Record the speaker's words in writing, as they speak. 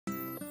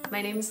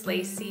My name's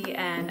Lacey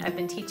and I've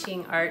been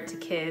teaching art to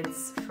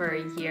kids for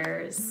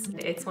years.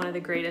 It's one of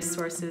the greatest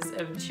sources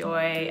of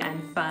joy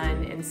and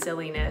fun and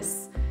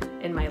silliness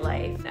in my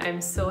life. I'm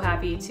so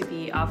happy to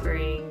be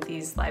offering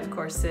these live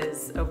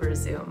courses over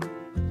Zoom.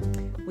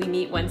 We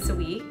meet once a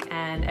week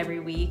and every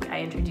week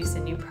I introduce a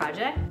new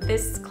project.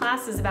 This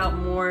class is about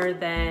more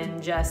than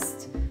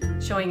just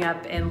showing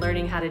up and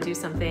learning how to do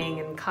something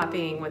and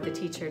copying what the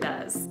teacher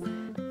does.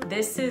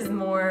 This is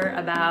more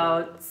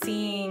about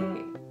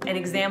seeing an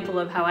example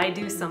of how I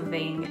do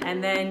something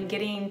and then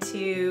getting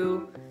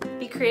to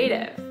be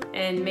creative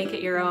and make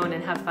it your own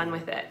and have fun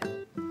with it.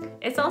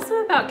 It's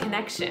also about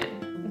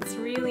connection. It's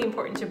really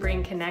important to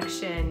bring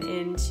connection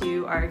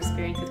into our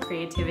experience with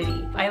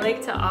creativity. I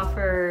like to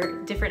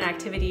offer different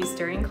activities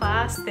during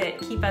class that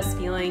keep us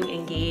feeling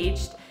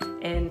engaged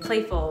and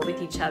playful with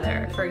each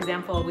other. For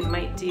example, we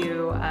might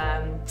do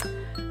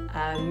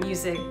a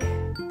music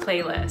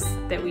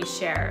playlist that we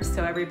share.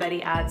 So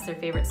everybody adds their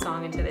favorite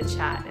song into the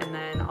chat and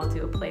then I'll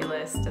do a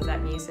playlist of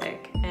that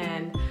music.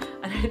 And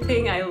another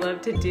thing I love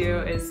to do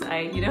is,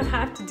 you don't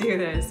have to do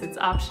this, it's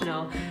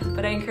optional,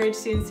 but I encourage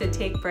students to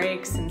take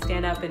breaks and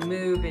stand up and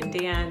move and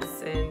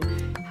dance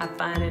and have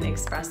fun and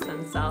express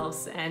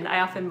themselves. And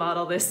I often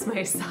model this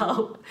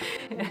myself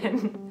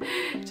and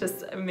it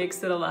just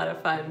makes it a lot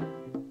of fun.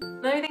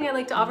 Another thing I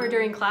like to offer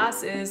during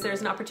class is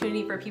there's an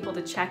opportunity for people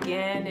to check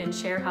in and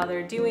share how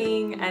they're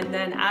doing, and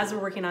then as we're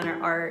working on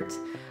our art,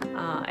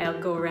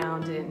 I'll go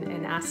around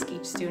and ask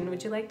each student,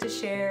 would you like to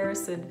share?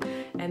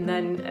 And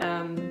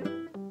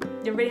then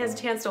everybody has a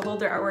chance to hold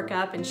their artwork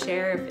up and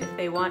share if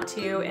they want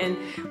to. And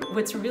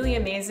what's really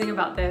amazing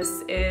about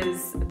this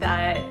is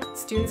that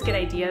students get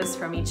ideas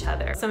from each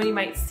other. Somebody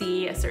might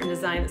see a certain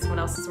design that someone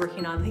else is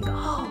working on and think,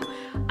 oh,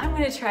 I'm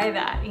gonna try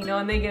that, you know,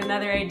 and they get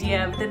another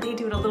idea, but then they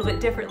do it a little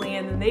bit differently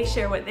and then they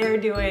share what they're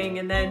doing,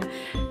 and then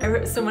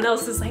someone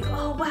else is like,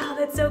 oh wow,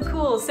 that's so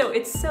cool. So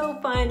it's so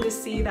fun to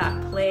see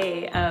that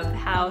play of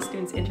how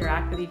students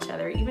interact with each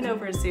other, even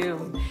over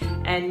Zoom,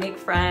 and make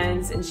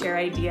friends and share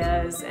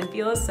ideas and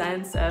feel a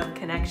sense of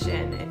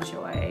connection and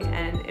joy.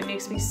 And it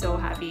makes me so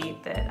happy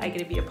that I get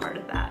to be a part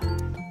of that.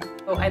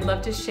 So I'd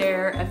love to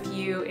share a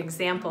few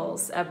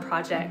examples of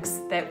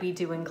projects that we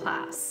do in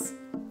class.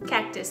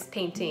 Cactus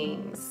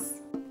paintings,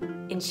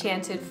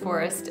 enchanted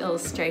forest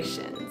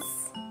illustrations,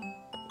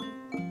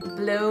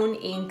 blown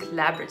ink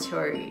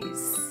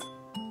laboratories,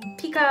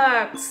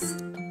 peacocks,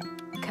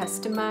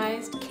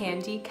 customized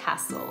candy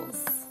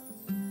castles,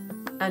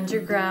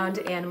 underground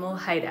animal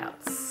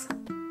hideouts,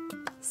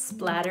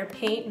 splatter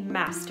paint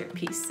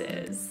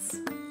masterpieces,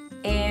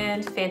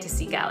 and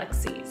fantasy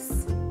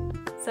galaxies.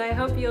 So I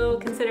hope you'll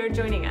consider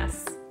joining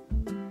us.